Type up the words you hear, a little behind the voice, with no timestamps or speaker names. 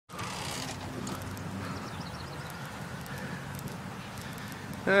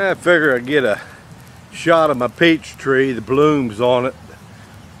I figure I'd get a shot of my peach tree, the blooms on it,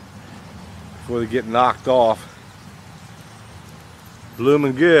 before they get knocked off.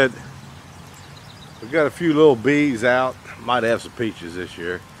 Blooming good. We've got a few little bees out. Might have some peaches this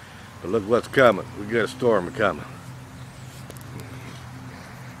year. But look what's coming. We got a storm coming.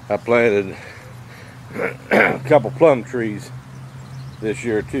 I planted a couple plum trees this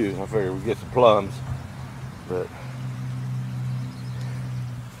year too. I figured we'd get some plums. But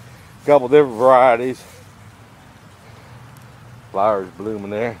a couple different varieties. Flowers blooming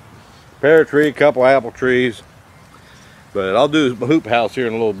there. Pear tree, a couple apple trees. But I'll do my hoop house here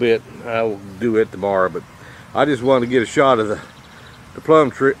in a little bit. I will do it tomorrow. But I just wanted to get a shot of the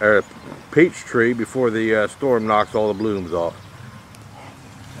plum tree or peach tree before the storm knocks all the blooms off.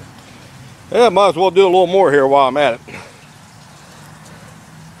 Yeah, might as well do a little more here while I'm at it.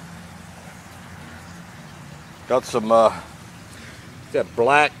 Got some got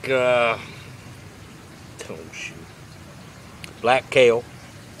black black kale,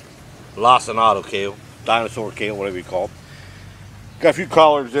 lacinato kale, dinosaur kale, whatever you call it. Got a few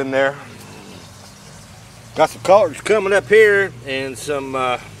collards in there. Got some collards coming up here and some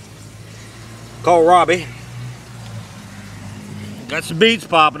kohlrabi. Got some beets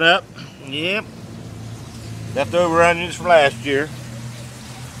popping up. Yep. Leftover onions from last year.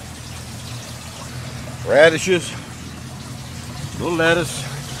 Radishes. Little lettuce.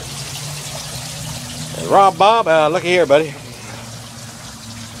 And Rob Bob, looky here, buddy.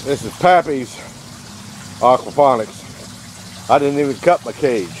 This is Pappy's Aquaponics. I didn't even cut my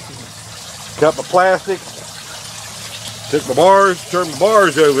cage. Cut my plastic. Took my bars, turned my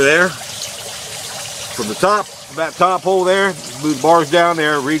bars over there. From the top, that top hole there, moved the bars down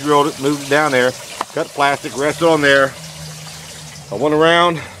there, re-drilled it, moved it down there. Cut the plastic, rested on there. I went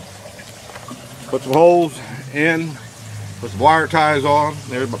around, put some holes in, put some wire ties on.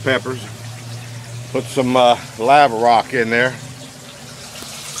 There's my peppers. Put some lava rock in there.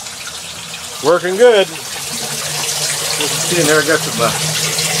 Working good. As you can see in there, I got some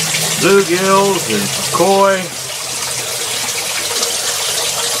bluegills and some koi.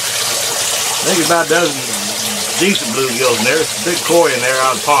 I think about a dozen decent bluegills in there. There's some big koi in there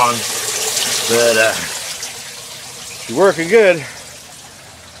out of the pond. But she's working good.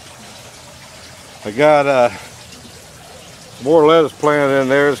 I got more lettuce planted in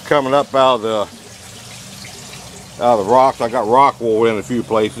there. It's coming up out of the rocks. I got rock wool in a few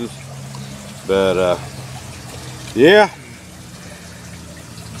places. But yeah,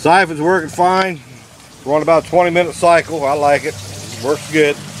 siphon's working fine. We're on about a 20-minute cycle. I like it. Works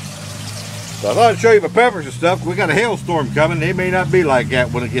good. So I thought I'd show you my peppers and stuff. We got a hailstorm coming. They may not be like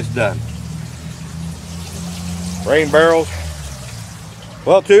that when it gets done. Rain barrels.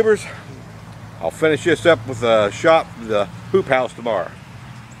 Well, tubers, I'll finish this up with a shot of the hoop house tomorrow.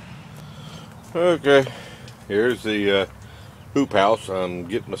 Okay, here's the hoop house. I'm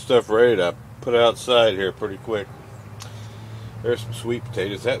getting my stuff ready to put outside here pretty quick. There's some sweet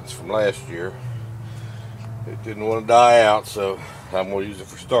potatoes. That's from last year. It didn't want to die out, so I'm going to use it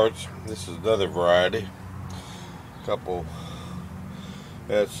for starts. This is another variety. Couple.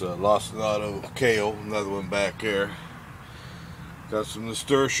 That's lacinato kale. Another one back there. Got some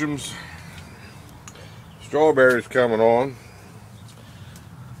nasturtiums. Strawberries coming on.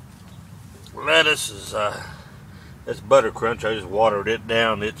 Lettuce is that's butter crunch. I just watered it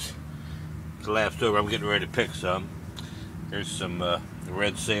down. It's collapsed over. I'm getting ready to pick some. There's some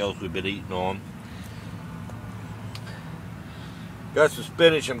red sails we've been eating on. Got some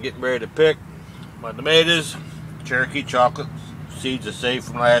spinach I'm getting ready to pick. My tomatoes, Cherokee chocolate seeds I saved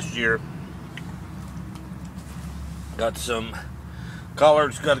from last year. Got some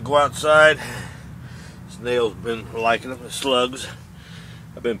collards got to go outside. Snails been liking them, the slugs.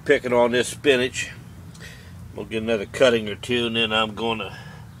 I've been picking on this spinach. We'll get another cutting or two, and then I'm going to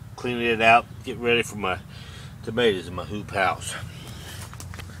clean it out, get ready for my tomatoes in my hoop house.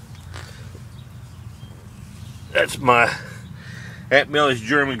 That's my Aunt Millie's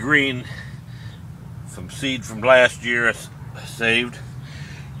German green from seed from last year I saved.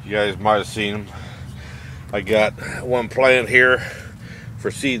 You guys might have seen them. I got one plant here for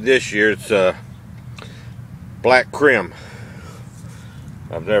seed this year. It's black crim.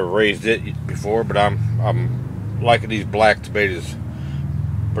 I've never raised it before, but I'm liking these black tomatoes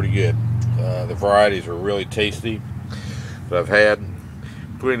pretty good. The varieties are really tasty that I've had.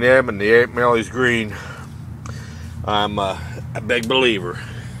 Between them and the Aunt Millie's green, I'm a big believer.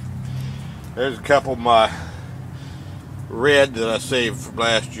 There's a couple of my red that I saved from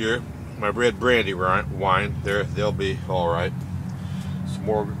last year. My red brandy wine. They'll be all right.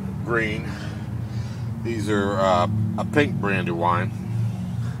 more green. These are a pink brandy wine.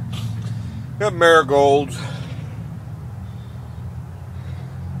 Got marigolds.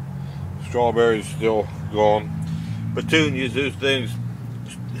 Strawberries still gone. Petunias, those things,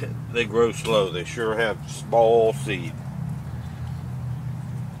 they grow slow. They sure have small seed.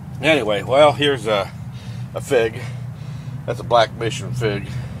 Anyway, well, here's a fig. That's a black mission fig.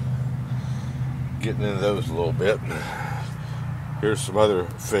 Getting into those a little bit. Here's some other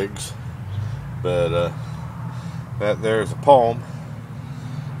figs. But that there's a palm.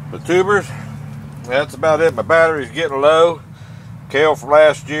 The tubers, that's about it. My battery's getting low. Kale from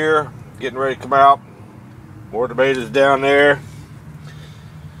last year, getting ready to come out. More tomatoes down there.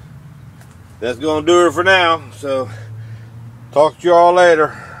 That's gonna do it for now. So talk to you all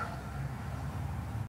later.